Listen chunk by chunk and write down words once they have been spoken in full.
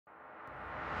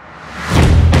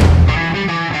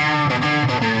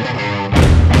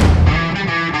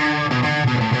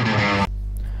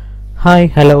Hi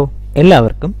hello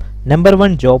എല്ലാവർക്കും number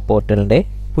 1 job പോർട്ടലിൻ്റെ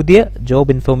പുതിയ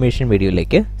job information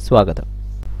വീഡിയോയിലേക്ക് സ്വാഗതം.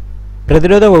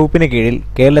 പ്രതിരോധ വകുപ്പിന് കീഴിൽ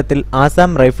കേരളത്തിൽ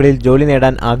ആസാം റൈഫിളിൽ ജോലി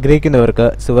നേടാൻ ആഗ്രഹിക്കുന്നവർക്ക്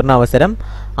സുവർണ അവസരം.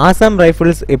 ആസാം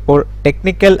റൈഫിൾസ് ഇപ്പോൾ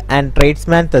ടെക്നിക്കൽ ആൻഡ്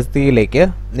ട്രേഡ്സ്മാൻ തസ്തികയിലേക്ക്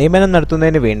നിയമനം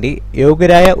നടത്തുന്നതിന് വേണ്ടി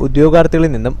യോഗ്യരായ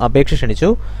ഉദ്യോഗാർത്ഥികളിൽ നിന്നും അപേക്ഷ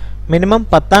ക്ഷണിച്ചു. മിനിമം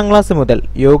 10ാം ക്ലാസ് മുതൽ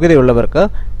യോഗ്യതയുള്ളവർക്ക്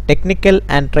ടെക്നിക്കൽ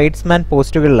ആൻഡ് ട്രേഡ്സ്മാൻ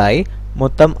പോസ്റ്റുകളിലായി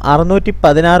മൊത്തം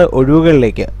 616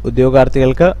 ഒഴിവുകളിലേക്ക്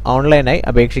ഉദ്യോഗാർത്ഥികൾക്ക് ഓൺലൈനായി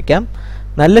അപേക്ഷിക്കാം.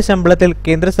 നല്ല ശമ്പളത്തിൽ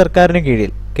കേന്ദ്ര സർക്കാരിന്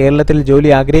കീഴിൽ കേരളത്തിൽ ജോലി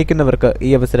ആഗ്രഹിക്കുന്നവർക്ക് ഈ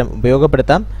അവസരം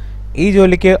ഉപയോഗപ്പെടുത്താം. ഈ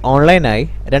ജോലിക്ക് ഓൺലൈനായി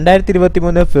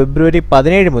 2023 ഫെബ്രുവരി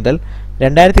 17 മുതൽ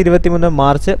 2023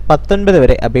 മാർച്ച് 19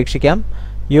 വരെ അപേക്ഷിക്കാം.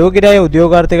 യോഗ്യരായ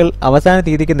ഉദ്യോഗാർത്ഥികൾ അവസാന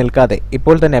തീയതിക്ക് നിൽക്കാതെ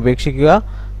ഇപ്പോൾ തന്നെ അപേക്ഷിക്കുക.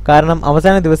 കാരണം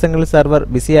അവസാന ദിവസങ്ങളിൽ സെർവർ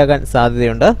ബിസിയാകാൻ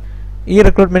സാധ്യതയുണ്ട്. ഈ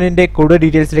റിക്രൂട്ട്മെന്റിന്റെ കൂടുതൽ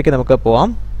ഡീറ്റെയിൽസിലേക്ക് നമുക്ക്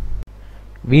പോവാം.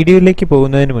 വീഡിയോയിലേക്ക്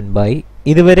പോകുന്നതിന് മുൻപായി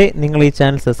ഇതുവരെ നിങ്ങൾ ഈ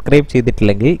ചാനൽ സബ്സ്ക്രൈബ്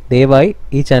ചെയ്തിട്ടില്ലെങ്കിൽ ദയവായി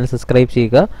ഈ ചാനൽ സബ്സ്ക്രൈബ്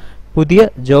ചെയ്യുക. പുതിയ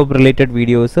ജോബ് റിലേറ്റഡ്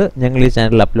വീഡിയോസ് ഞങ്ങൾ ഈ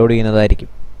ചാനലിൽ അപ്ലോഡ് ചെയ്യുന്നതായിരിക്കും.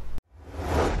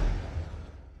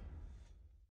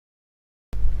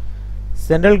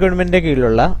 സെൻട്രൽ ഗവൺമെന്റിന്റെ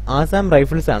കീഴിലുള്ള ആസാം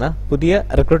റൈഫിൾസ് ആണ് പുതിയ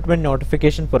റിക്രൂട്ട്മെന്റ്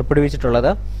നോട്ടിഫിക്കേഷൻ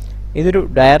പുറപ്പെടുവിച്ചിട്ടുള്ളത്. ഇതൊരു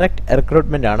ഡയറക്റ്റ്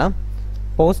റിക്രൂട്ട്മെന്റ് ആണ്.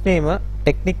 Post name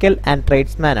technical and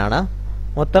tradesman ആണ്.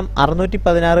 മൊത്തം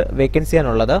 616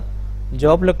 വേക്കൻസിയാണുള്ളത്.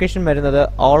 ജോബ് ലൊക്കേഷൻ വരുന്നത്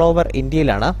ഓൾ ഓവർ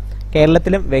ഇന്ത്യയിലാണ്.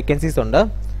 കേരളത്തിലും വേക്കൻസീസ് ഉണ്ട്.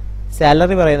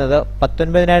 സാലറി പറയുന്നത്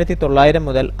 19,900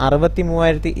 മുതൽ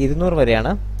 63,200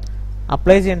 വരെയാണ്.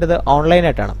 അപ്ലൈ ചെയ്യേണ്ടത്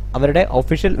ഓൺലൈനായിട്ടാണ്. അവരുടെ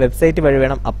ഒഫീഷ്യൽ വെബ്സൈറ്റ് വഴി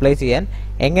വേണം അപ്ലൈ ചെയ്യാൻ.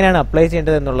 എങ്ങനെയാണ് അപ്ലൈ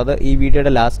ചെയ്യേണ്ടത് എന്നുള്ളത് ഈ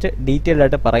വീഡിയോയുടെ ലാസ്റ്റ് ഡീറ്റെയിൽഡ്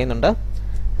ആയിട്ട് പറയുന്നുണ്ട്.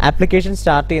 ആപ്ലിക്കേഷൻ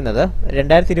സ്റ്റാർട്ട് ചെയ്യുന്നത്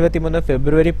 2023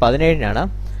 ഫെബ്രുവരി 17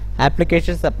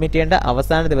 ആപ്ലിക്കേഷൻ സബ്മിറ്റ് ചെയ്യേണ്ട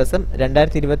അവസാന ദിവസം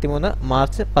 2023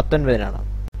 മാർച്ച് 19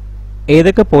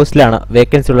 ഏതൊക്കെ പോസ്റ്റിലാണ്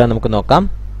വേക്കൻസി ഉള്ളത് നമുക്ക് നോക്കാം.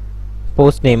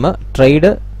 Post name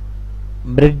trade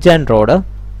bridge and road,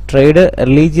 trade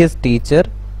religious teacher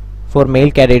four mail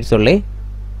candidates ഉള്ളി,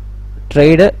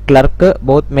 trade clerk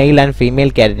both male and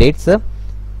female candidates,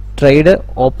 trade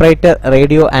operator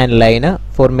radio and line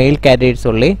four mail candidates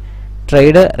ഉള്ളി,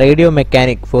 trade radio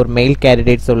mechanic four mail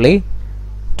candidates ഉള്ളി,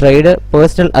 trade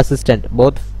personal assistant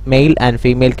both male and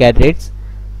female candidates,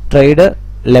 trade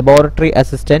laboratory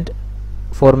assistant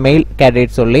for male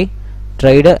candidates only,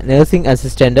 trade nursing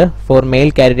assistant for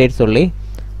male candidates only,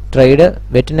 trade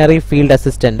veterinary field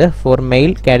assistant for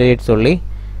male candidates only,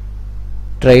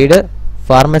 trade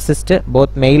pharmacist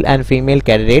both male and female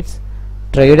candidates,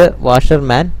 trade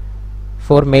washerman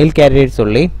for male candidates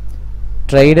only,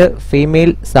 trade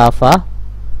female safa,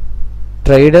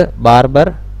 trade barber,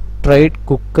 trade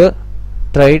cook,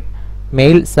 trade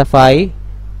male safai,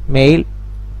 male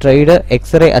trade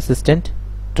x-ray assistant,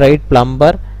 trade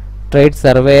plumber, trade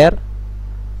surveyor,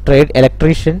 trade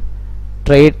electrician,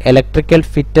 trade electrical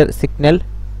fitter signal,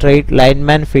 trade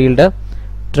lineman fielder,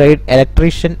 trade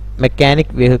electrician mechanic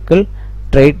vehicle,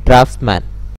 trade draftsman.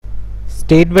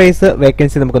 State vice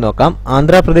vacancy നമുക്ക് നോക്കാം.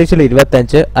 ആന്ധ്രാപ്രദേശിൽ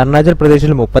 25, അരുണാചൽ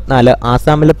പ്രദേശിൽ 34,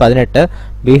 ആസാമിൽ 18,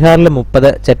 ബീഹാറിൽ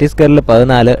 30, ഛത്തീസ്ഗഡിൽ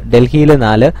 14, ഡൽഹിയിൽ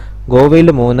 4, ഗോവയിൽ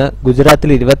 3, ഗുജറാത്തിൽ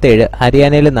 27,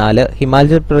 ഹരിയാനയിൽ 4,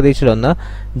 ഹിമാചൽ പ്രദേശിൽ 1,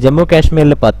 ജമ്മു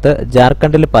കാശ്മീരിൽ 10,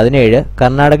 ജാർഖണ്ഡിൽ 17,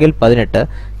 കർണാടകയിൽ 18,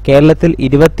 കേരളത്തിൽ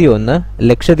 21,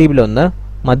 ലക്ഷദ്വീപിൽ 1,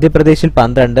 മധ്യപ്രദേശിൽ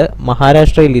 12,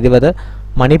 മഹാരാഷ്ട്രയിൽ 20,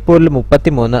 മണിപ്പൂരിൽ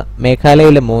 33,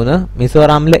 മേഘാലയയിൽ 3,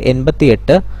 മിസോറാമിൽ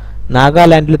 88,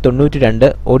 നാഗാലാൻഡിൽ 92,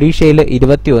 ഒഡീഷയിൽ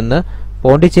 21,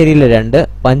 പോണ്ടിച്ചേരിയിൽ 2,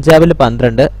 പഞ്ചാബിൽ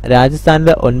 12, രാജസ്ഥാനിൽ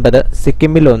 9,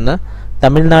 സിക്കിമിൽ 1,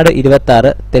 തമിഴ്നാട്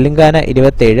 26, തെലങ്കാന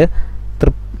 27,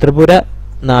 ത്രിപുര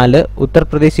 4,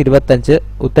 ഉത്തർപ്രദേശ് 25,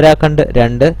 ഉത്തരാഖണ്ഡ്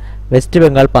 2, വെസ്റ്റ്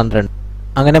ബംഗാൾ 12.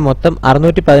 അങ്ങനെ മൊത്തം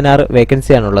 616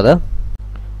 വേക്കൻസിയാണുള്ളത്.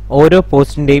 ഓരോ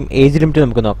പോസ്റ്റിന്റെയും ഏജ് ലിമിറ്റ്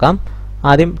നമുക്ക് നോക്കാം.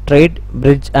 ആദ്യം ട്രേഡ്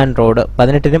ബ്രിഡ്ജ് ആൻഡ് റോഡ്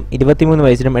 18നും 23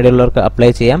 വയസ്സിനും ഇടയിലുള്ളവർക്ക്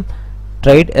അപ്ലൈ ചെയ്യാം.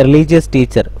 Trade religious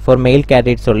teacher four mail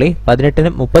candidates ഉള്ളി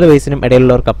 18നും 30 വയസ്സിനും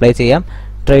ഇടയിലുള്ളവർക്ക് അപ്ലൈ ചെയ്യാം.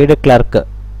 ട്രേഡ് ക്ലർക്ക്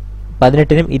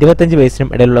 18നും 25 വയസ്സിനും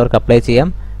ഇടയിലുള്ളവർക്ക് അപ്ലൈ ചെയ്യാം.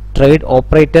 Trade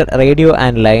operator radio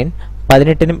and line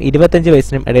 18നും 25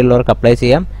 വയസ്സിനും ഇടയിലുള്ളവർക്ക് അപ്ലൈ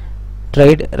ചെയ്യാം.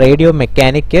 ട്രേഡ് റേഡിയോ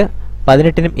മെക്കാനിക്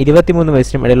 18നും 23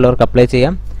 വയസ്സിനും ഇടയിലുള്ളവർക്ക് അപ്ലൈ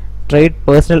ചെയ്യാം. ട്രേഡ്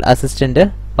പേഴ്സണൽ അസിസ്റ്റന്റ്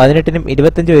 18നും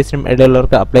 25 വയസ്സിനും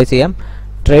ഇടയിലുള്ളവർക്ക് അപ്ലൈ ചെയ്യാം.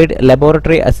 ട്രേഡ്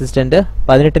ലബോറട്ടറി അസിസ്റ്റന്റ്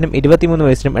 18നും 23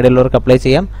 വയസ്സിനും ഇടയിലുള്ളവർക്ക് അപ്ലൈ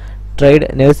ചെയ്യാം. ട്രേഡ്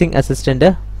നഴ്സിംഗ് അസിസ്റ്റന്റ്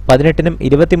 18നും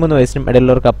 23 വയസ്സിനും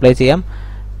ഇടയിലുള്ളവർക്ക് അപ്ലൈ ചെയ്യാം.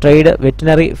 ട്രേഡ്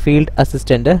വെറ്റിനറി ഫീൽഡ്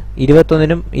അസിസ്റ്റന്റ്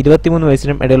 21നും 23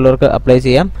 വയസ്സിനും ഇടയിലുള്ളവർക്ക് അപ്ലൈ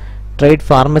ചെയ്യാം. ട്രേഡ്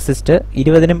ഫാർമസിസ്റ്റ്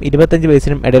 20നും 25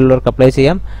 വയസ്സിനും ഇടയിലുള്ളവർക്ക് അപ്ലൈ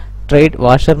ചെയ്യാം. ട്രേഡ്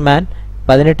വാഷർമാൻ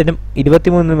 18നും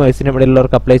 23 വയസ്സിനും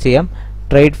ഇടയിലുള്ളവർക്ക് അപ്ലൈ ചെയ്യാം.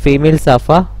 ട്രേഡ് ഫീമെയിൽ സാഫ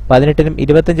 18നും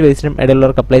 25 വയസ്സിനും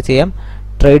ഇടയിലുള്ളവർക്ക് അപ്ലൈ ചെയ്യാം.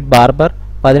 ട്രേഡ് ബാർബർ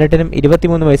 18നും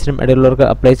 23 വയസ്സിനും ഇടയിലുള്ളവർക്ക്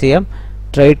അപ്ലൈ ചെയ്യാം.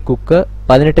 ട്രേഡ് കുക്ക്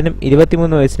 18നും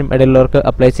 23 വയസ്സിനും ഇടയിലുള്ളവർക്ക്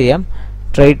അപ്ലൈ ചെയ്യാം.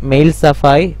 ട്രേഡ് മെയിൽ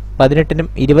സഫായി 18നും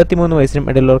 23 വയസ്സിനും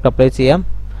ഇടയിലുള്ളവർക്ക് അപ്ലൈ ചെയ്യാം.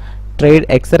 ട്രേഡ്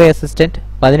എക്സ്റേ അസിസ്റ്റന്റ്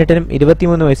 18നും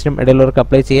 23 വയസ്സിനും ഇടയിലുള്ളവർക്ക്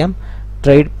അപ്ലൈ ചെയ്യാം.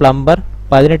 ട്രേഡ് പ്ലംബർ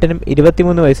 18നും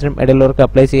 23 വയസ്സിനും ഇടയിലുള്ളവർക്ക്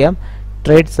അപ്ലൈ ചെയ്യാം.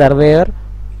 ട്രേഡ് സർവേയർ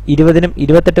 20നും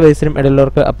 28 വയസ്സിനും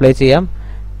ഇടയിലുള്ളവർക്ക് അപ്ലൈ ചെയ്യാം.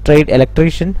 ട്രേഡ്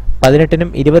ഇലക്ട്രീഷ്യൻ 18നും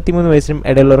 23 വയസ്സിനും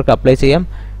ഇടയിലുള്ളവർക്ക് അപ്ലൈ ചെയ്യാം.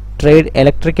 ട്രേഡ്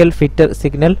ഇലക്ട്രിക്കൽ ഫിറ്റർ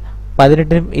സിഗ്നൽ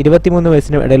 18നും 23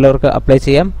 വയസ്സിനും ഇടയിലുള്ളവർക്ക് അപ്ലൈ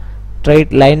ചെയ്യാം.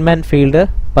 ട്രേഡ് ലൈൻമാൻ ഫീൽഡ്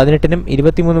 18നും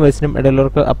 23 വയസ്സിനും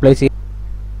ഇടയിലുള്ളവർക്ക് അപ്ലൈ ചെയ്യാം.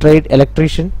 ട്രേഡ്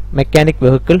ഇലക്ട്രീഷ്യൻ മെക്കാനിക്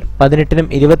വെഹിക്കിൾ 18നും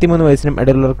 23 വയസ്സിനും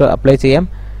ഇടയിലുള്ളവർക്ക് അപ്ലൈ ചെയ്യാം.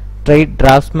 ട്രേഡ്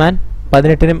ഡ്രാഫ്റ്റ്സ്മാൻ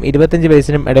 18നും 25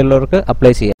 വയസ്സിനും ഇടയിലുള്ളവർക്ക്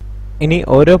അപ്ലൈ ചെയ്യാം. ഇനി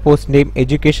ഓരോ പോസ്റ്റിന്റെയും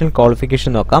എഡ്യൂക്കേഷൻ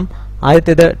ക്വാളിഫിക്കേഷൻ നോക്കാം.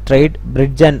 ആദ്യത്തേത് ട്രേഡ്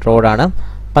ബ്രിഡ്ജ് ആൻഡ് റോഡ് ആണ്.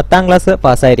 10ാം ക്ലാസ്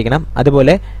പാസ്സായിരിക്കണം.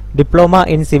 അതുപോലെ diploma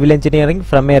in civil engineering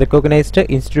from A recognised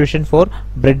institution for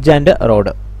bridge and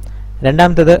road.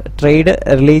 രണ്ടാമത്തേത് ട്രേഡ്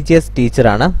റിലീജിയസ് ടീച്ചർ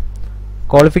ആണ്.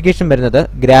 ക്വാളിഫിക്കേഷൻ വരുന്നത്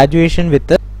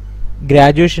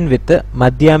graduation with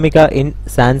മധ്യാമിക in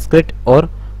Sanskrit or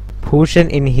Bhushan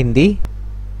in Hindi.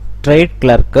 Trade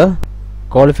clerk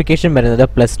qualification വരുന്നത്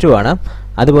 +2 ആണ്.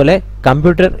 അതുപോലെ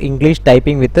computer English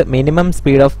typing with minimum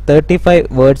speed of 35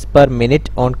 words per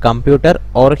minute on computer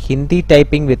or Hindi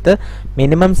typing with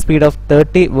minimum speed of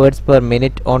 30 words per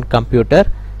minute on computer.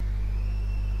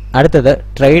 അടുത്തത്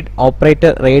trade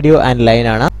operator radio and line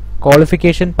ആണ്.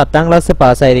 Qualification 10ാം class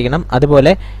പാസ്സായിരിക്കണം.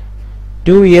 അതുപോലെ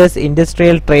 2 years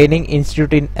industrial training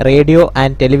institute in radio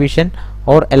and television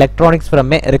or electronics from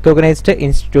A recognised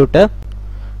institute.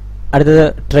 അടുത്തത്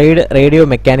trade radio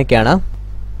mechanic ആണ്.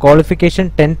 Qualification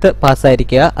 10th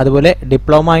പാസ്സായിരിക്കുക. അതുപോലെ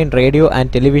diploma in radio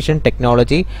and television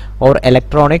technology or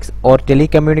electronics or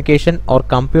telecommunication or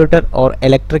computer or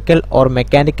electrical or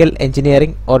mechanical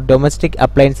engineering or domestic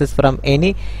appliances from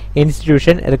any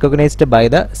institution recognised by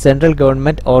the central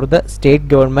government or the state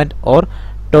government or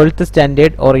 12th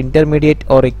standard or intermediate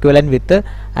or equivalent with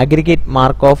aggregate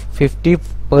mark of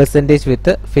 50% with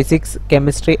physics,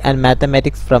 chemistry and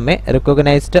mathematics from a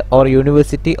recognized or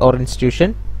university or institution.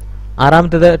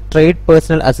 ആറാമത്തേത് trade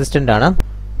personal assistant ആണ്.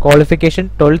 Qualification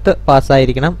 12th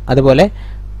പാസ്സായിരിക്കണം. അതുപോലെ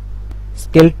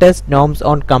skill test norms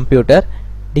on computer,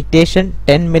 dictation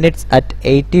 10 minutes at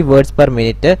 80 words per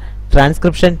minute,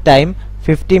 transcription time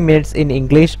 50 minutes in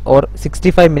English or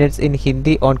 65 minutes in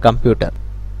Hindi on computer.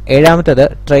 ഏഴാമത്തേത്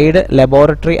trade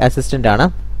laboratory assistant ആണ്.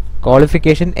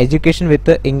 Qualification education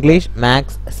with English,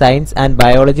 maths, science and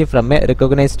biology from A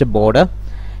recognised board.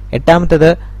 എട്ടാമത്തേത്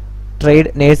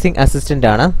trade nursing assistant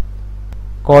ആണ്.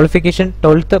 Qualification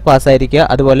 12th പാസ്സായിരിക്കുക.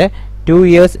 അതുപോലെ 2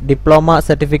 years diploma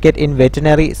certificate in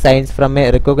veterinary science from A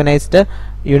recognised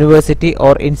university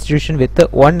or institution with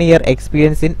 1 year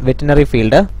experience in veterinary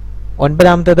field.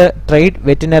 ഒൻപതാമത്തേത് trade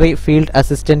veterinary field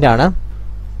assistant ആണ്.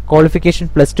 Qualification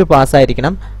 +2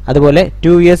 പാസ്സായിരിക്കണം. അതുപോലെ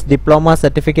 2 years diploma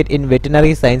certificate in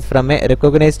veterinary science from A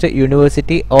recognised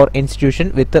university or institution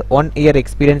with 1 year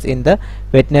experience in the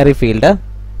veterinary field.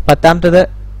 പത്താമത്തേത്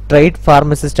trade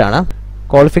pharmacist ആണ്.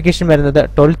 Qualification വരുന്നത്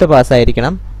 12th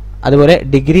പാസ്സായിരിക്കണം. അതുപോലെ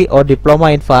degree or diploma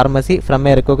in pharmacy from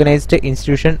A recognised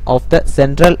institution of the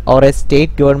central or A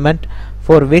state government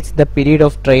for which the period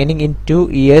of training in 2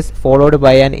 years followed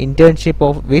by an internship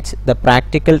of which the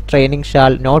practical training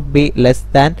shall not be less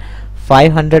than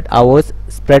 500 hours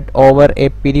spread over a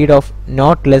period of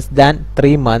not less than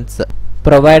 3 months,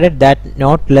 provided that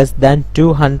not less than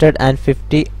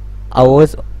 250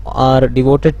 hours are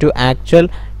devoted to actual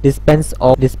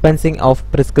dispensing of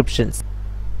prescriptions.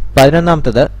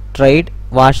 11ാമത്തേത് trade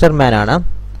washerman ആണ്.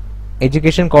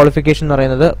 Education qualification എന്ന്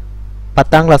പറയുന്നത്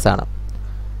 10ാം class ആണ്.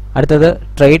 അടുത്തത്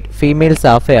trade female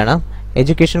സാഫയാണ്.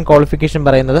 Education qualification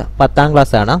പറയുന്നത് 10ാം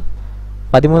class ആണ്.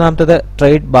 13ാമത്തേത്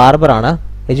trade barber ആണ്.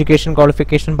 Education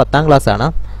qualification 10ാം class ആണ്.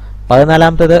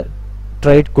 14ാമത്തേത്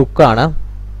trade cook ആണ്.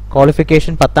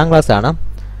 ക്വാളിഫിക്കേഷൻ 10ാം ക്ലാസ് ആണ്.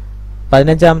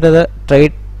 15ാമത്തേത്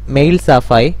ട്രേഡ് മെയിൽ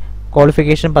സാഫായി.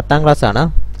 ക്വാളിഫിക്കേഷൻ 10ാം ക്ലാസ് ആണ്.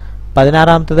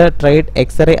 16ാമത്തേത് ട്രേഡ്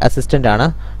എക്സ്റേ അസിസ്റ്റന്റ് ആണ്.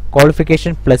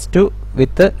 Qualification +2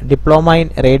 with diploma in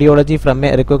radiology from A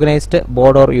recognised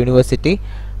board or university.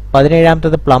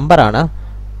 17ാമത്തേത് plumber ആണ്.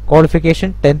 Qualification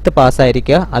 10th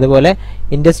പാസ്സായിരിക്കുക. അതുപോലെ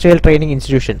industrial training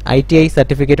institution ITI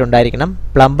certificate ഉണ്ടായിരിക്കണം.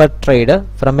 Plumber trade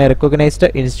from A recognised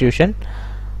institution.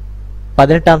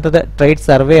 18ാമത്തേത് trade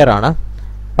surveyor ആണ്.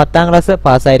 10ാം class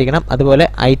പാസ്സായിരിക്കണം. അതുപോലെ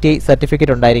ITI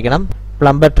certificate ഉണ്ടായിരിക്കണം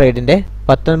plumber ട്രേഡിന്റെ.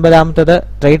 19ാമത്തേത്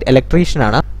trade electrician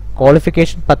ആണ്.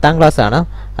 Qualification 10ാം class ആണ്.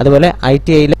 അതുപോലെ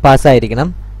ITIയിൽ പാസ്സായിരിക്കണം.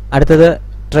 അടുത്തത്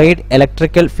ട്രേഡ്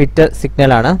ഇലക്ട്രിക്കൽ ഫിറ്റർ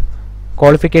സിഗ്നൽ ആണ്.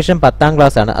 ക്വാളിഫിക്കേഷൻ 10ാം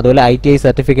ക്ലാസ് ആണ്. അതുപോലെ ITI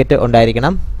സർട്ടിഫിക്കറ്റ്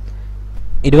ഉണ്ടായിരിക്കണം.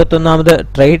 21ാമത്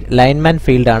ട്രേഡ് ലൈൻമാൻ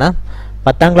ഫീൽഡ് ആണ്.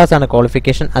 10ാം ക്ലാസ് ആണ്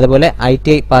ക്വാളിഫിക്കേഷൻ. അതുപോലെ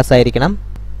ITI പാസ്സായിരിക്കണം.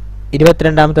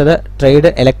 22ാമത്തേത് trade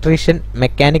electrician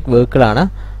mechanic vehicle ആണ്.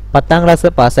 10ാം ക്ലാസ്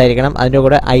പാസ്സായിരിക്കണം. അതിൻ്റെ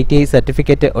കൂടെ ITI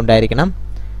സർട്ടിഫിക്കറ്റ് ഉണ്ടായിരിക്കണം.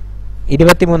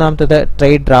 23ാമത്തേത്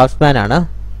ട്രേഡ് ഡ്രാഫ്റ്റ്സ്മാൻ ആണ്.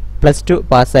 +2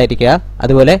 പാസ്സായിരിക്കുക.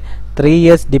 അതുപോലെ 3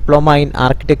 years diploma in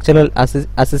architectural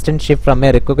അസിസ്റ്റന്റ്ഷിപ്പ് from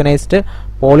A recognised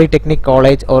polytechnic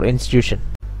college or institution.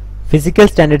 Physical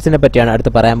സ്റ്റാൻഡേർഡ്സിനെ പറ്റിയാണ്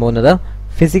അടുത്ത് പറയാൻ പോകുന്നത്.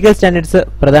 ഫിസിക്കൽ സ്റ്റാൻഡേർഡ്സ്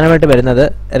പ്രധാനമായിട്ട് വരുന്നത്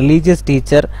റിലീജിയസ്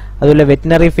ടീച്ചർ, അതുപോലെ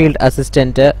veterinary field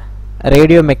assistant,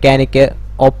 radio mechanic,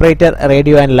 operator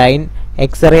radio and line,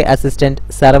 x-ray assistant,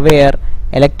 surveyor,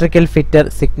 electrical fitter,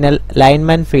 signal,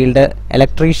 lineman field,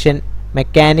 electrician,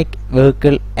 mechanic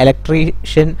vehicle,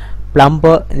 electrician,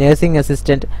 plumber, nursing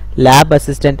assistant, lab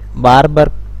assistant, barber,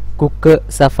 cook,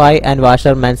 Safai and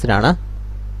വാഷർമാൻസിനാണ്.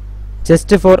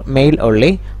 Just for mail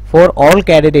only. For all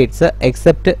candidates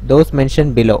except those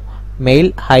mentioned below, male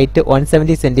height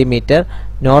 170 cm,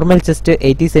 normal chest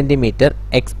 80 cm,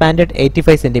 expanded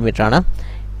 85 cm ആണ്.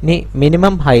 ഇനി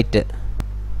minimum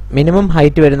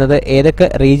height വരുന്നത് ഏതൊക്കെ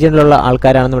റീജിയനിലുള്ള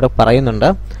ആൾക്കാരാണെന്ന് ഇവിടെ പറയുന്നുണ്ട്.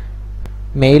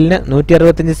 മെയിലിന്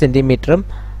 165 സെന്റിമീറ്ററും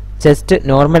chest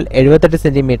normal 78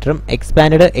 സെന്റിമീറ്ററും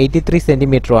expand 83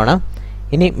 സെന്റിമീറ്ററും ആണ്.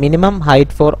 ഇനി minimum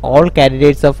height for all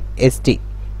candidates of ST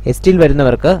യിൽ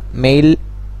വരുന്നവർക്ക് മെയിൽ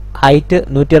ഹൈറ്റ്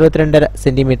 162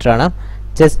 സെന്റിമീറ്റർ ആണ്,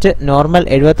 ചെസ്റ്റ് നോർമൽ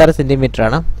 76 സെന്റിമീറ്റർ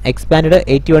ആണ്, എക്സ്പാൻഡ്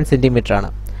 81 സെന്റിമീറ്റർ ആണ്.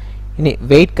 ഇനി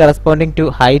weight corresponding to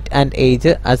height and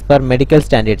age as per medical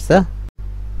standards.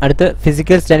 അടുത്ത്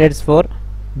physical standards four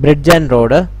bridge and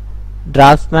road,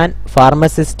 draughtsman,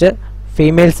 pharmacist,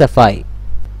 female Safai.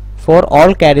 For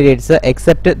all candidates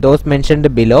except those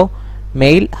mentioned below,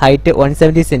 mail height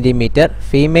 170 centimetre,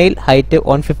 female height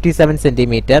 157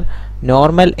 centimetre,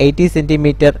 normal 80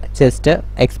 centimetre chest,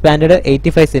 expand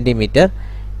 85 centimetre,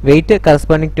 weight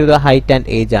corresponding to the height and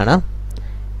age ആണ്.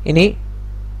 ഇനി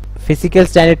physical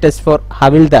standard test for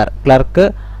havildar, clerk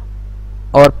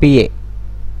or PA.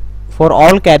 For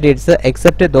all candidates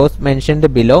except those mentioned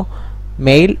below,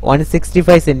 mail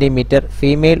 165 centimetre,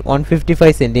 female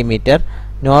 155 centimetre,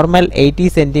 normal 80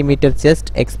 centimetre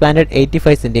chest, expand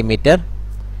 85 centimetre.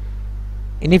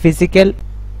 ഇനി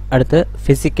അടുത്ത്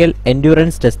physical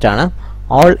endurance test ആണ്.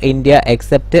 All India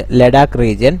except Ladakh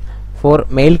region. Four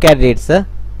mail candidates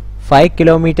 5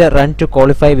 kilometre run to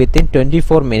qualify within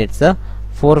 24 minutes.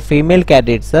 Four female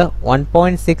candidates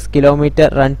 1.6 kilometre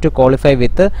run to qualify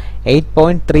with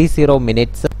 8.30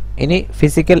 minutes. ഇനി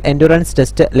physical endurance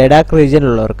test Ladakh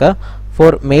റീജിയനിലുള്ളവർക്ക്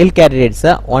four mail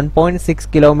candidates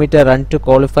 1.6 kilometre run to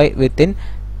qualify within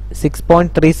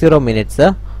 6.30 minutes.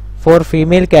 Four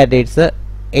female candidates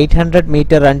 800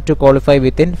 metre run to qualify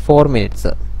within 4 minutes.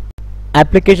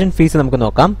 Application fees നമുക്ക്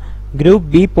നോക്കാം. Group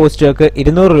B പോസ്റ്റുകൾക്ക്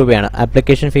 200 രൂപയാണ്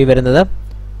application fee വരുന്നത്.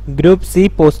 Group C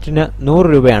പോസ്റ്റിന്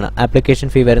 100 രൂപയാണ് application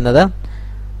fee വരുന്നത്.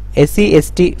 SC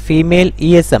ST female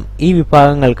ESM ഈ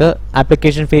വിഭാഗങ്ങൾക്ക്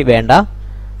ആപ്ലിക്കേഷൻ ഫീ വേണ്ട.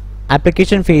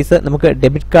 ആപ്ലിക്കേഷൻ ഫീസ് നമുക്ക്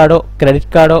ഡെബിറ്റ് കാർഡോ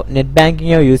ക്രെഡിറ്റ് കാർഡോ നെറ്റ്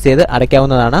ബാങ്കിങ്ങോ യൂസ് ചെയ്ത്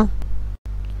അടയ്ക്കാവുന്നതാണ്.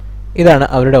 ഇതാണ്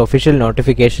അവരുടെ ഒഫീഷ്യൽ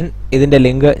നോട്ടിഫിക്കേഷൻ. ഇതിൻ്റെ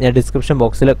ലിങ്ക് ഞാൻ ഡിസ്ക്രിപ്ഷൻ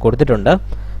ബോക്സിൽ കൊടുത്തിട്ടുണ്ട്.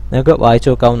 നിങ്ങൾക്ക് വായിച്ചു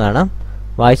നോക്കാവുന്നതാണ്.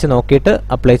 വായിച്ച് നോക്കിയിട്ട്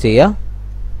അപ്ലൈ ചെയ്യുക.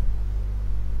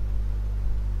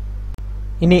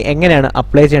 ഇനി എങ്ങനെയാണ്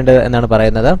അപ്ലൈ ചെയ്യേണ്ടത് എന്നാണ്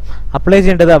പറയുന്നത്. അപ്ലൈ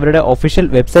ചെയ്യേണ്ടത് അവരുടെ ഒഫീഷ്യൽ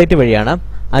വെബ്സൈറ്റ് വഴിയാണ്.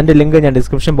 അതിൻ്റെ ലിങ്ക് ഞാൻ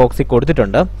ഡിസ്ക്രിപ്ഷൻ ബോക്സിൽ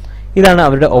കൊടുത്തിട്ടുണ്ട്. ഇതാണ്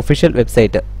അവരുടെ ഒഫീഷ്യൽ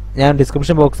വെബ്സൈറ്റ്. ഞാൻ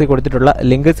ഡിസ്ക്രിപ്ഷൻ ബോക്സിൽ കൊടുത്തിട്ടുള്ള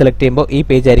ലിങ്ക് സെലക്ട് ചെയ്യുമ്പോൾ ഈ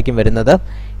പേജ് ആയിരിക്കും വരുന്നത്.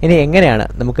 ഇനി എങ്ങനെയാണ്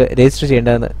നമുക്ക് രജിസ്റ്റർ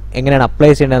ചെയ്യേണ്ടതെന്ന്, എങ്ങനെയാണ്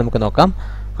അപ്ലൈ ചെയ്യേണ്ടതെന്ന് നമുക്ക് നോക്കാം.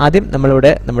 ആദ്യം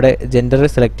നമ്മളിവിടെ നമ്മുടെ ജെൻഡർ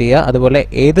സെലക്ട് ചെയ്യുക. അതുപോലെ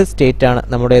ഏത് സ്റ്റേറ്റ് ആണ്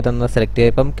നമ്മുടേതെന്ന് സെലക്ട്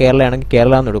ചെയ്യുക. ഇപ്പം കേരള ആണെങ്കിൽ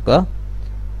കേരള എന്ന് എടുക്കുക.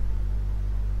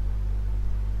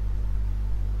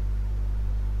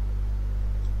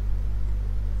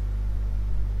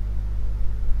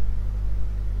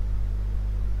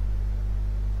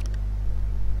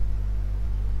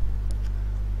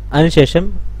 അതിനുശേഷം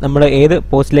നമ്മൾ ഏത്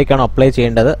പോസ്റ്റിലേക്കാണോ അപ്ലൈ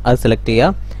ചെയ്യേണ്ടത് അത് സെലക്ട്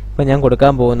ചെയ്യുക. ഇപ്പം ഞാൻ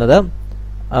കൊടുക്കാൻ പോകുന്നത്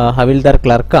ഹവിൽദാർ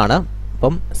ക്ലർക്കാണ്.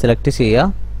 അപ്പം സെലക്ട് ചെയ്യുക.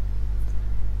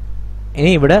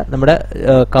 ഇനി ഇവിടെ നമ്മുടെ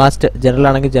കാസ്റ്റ് ജനറൽ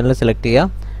ആണെങ്കിൽ ജനറൽ സെലക്ട്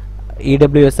ചെയ്യുക.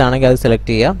 EWS ആണെങ്കിൽ അത് സെലക്ട്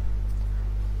ചെയ്യുക.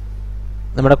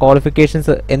 നമ്മുടെ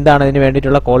ക്വാളിഫിക്കേഷൻസ് എന്താണ് ഇതിന്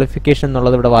വേണ്ടിയിട്ടുള്ള ക്വാളിഫിക്കേഷൻ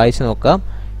എന്നുള്ളത് ഇവിടെ വായിച്ച് നോക്കുക.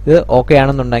 ഇത് ഓക്കെ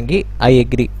ആണെന്നുണ്ടെങ്കിൽ I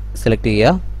agree സെലക്ട്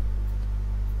ചെയ്യുക.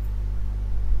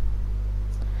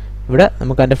 ഇവിടെ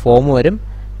നമുക്ക് അതിൻ്റെ ഫോം വരും.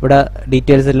 ഇവിടെ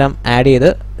ഡീറ്റെയിൽസ് എല്ലാം ആഡ് ചെയ്ത്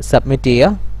സബ്മിറ്റ്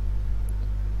ചെയ്യുക.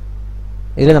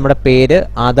 ഇതിൽ നമ്മുടെ പേര്,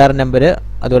 ആധാർ നമ്പർ,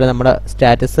 അതുപോലെ നമ്മുടെ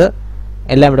സ്റ്റാറ്റസ്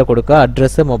എല്ലാം ഇവിടെ കൊടുക്കുക.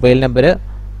 അഡ്രസ്സ്, മൊബൈൽ നമ്പർ,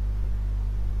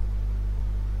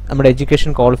 നമ്മുടെ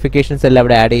എഡ്യൂക്കേഷൻ ക്വാളിഫിക്കേഷൻസ് എല്ലാം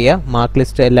ഇവിടെ ആഡ് ചെയ്യുക. മാർക്ക്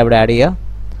ലിസ്റ്റ് എല്ലാം ഇവിടെ ആഡ് ചെയ്യുക.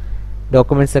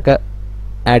 ഡോക്യുമെൻറ്റ്സ് ഒക്കെ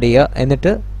ആഡ് ചെയ്യുക.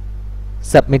 എന്നിട്ട്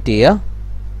സബ്മിറ്റ് ചെയ്യുക.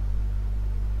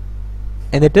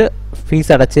 എന്നിട്ട്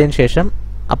ഫീസ് അടച്ചതിന് ശേഷം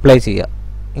അപ്ലൈ ചെയ്യുക.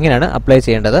 ഇങ്ങനെയാണ് അപ്ലൈ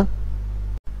ചെയ്യേണ്ടത്.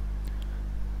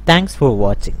 Thanks for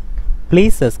watching.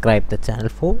 Please subscribe the channel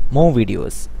for more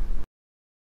videos.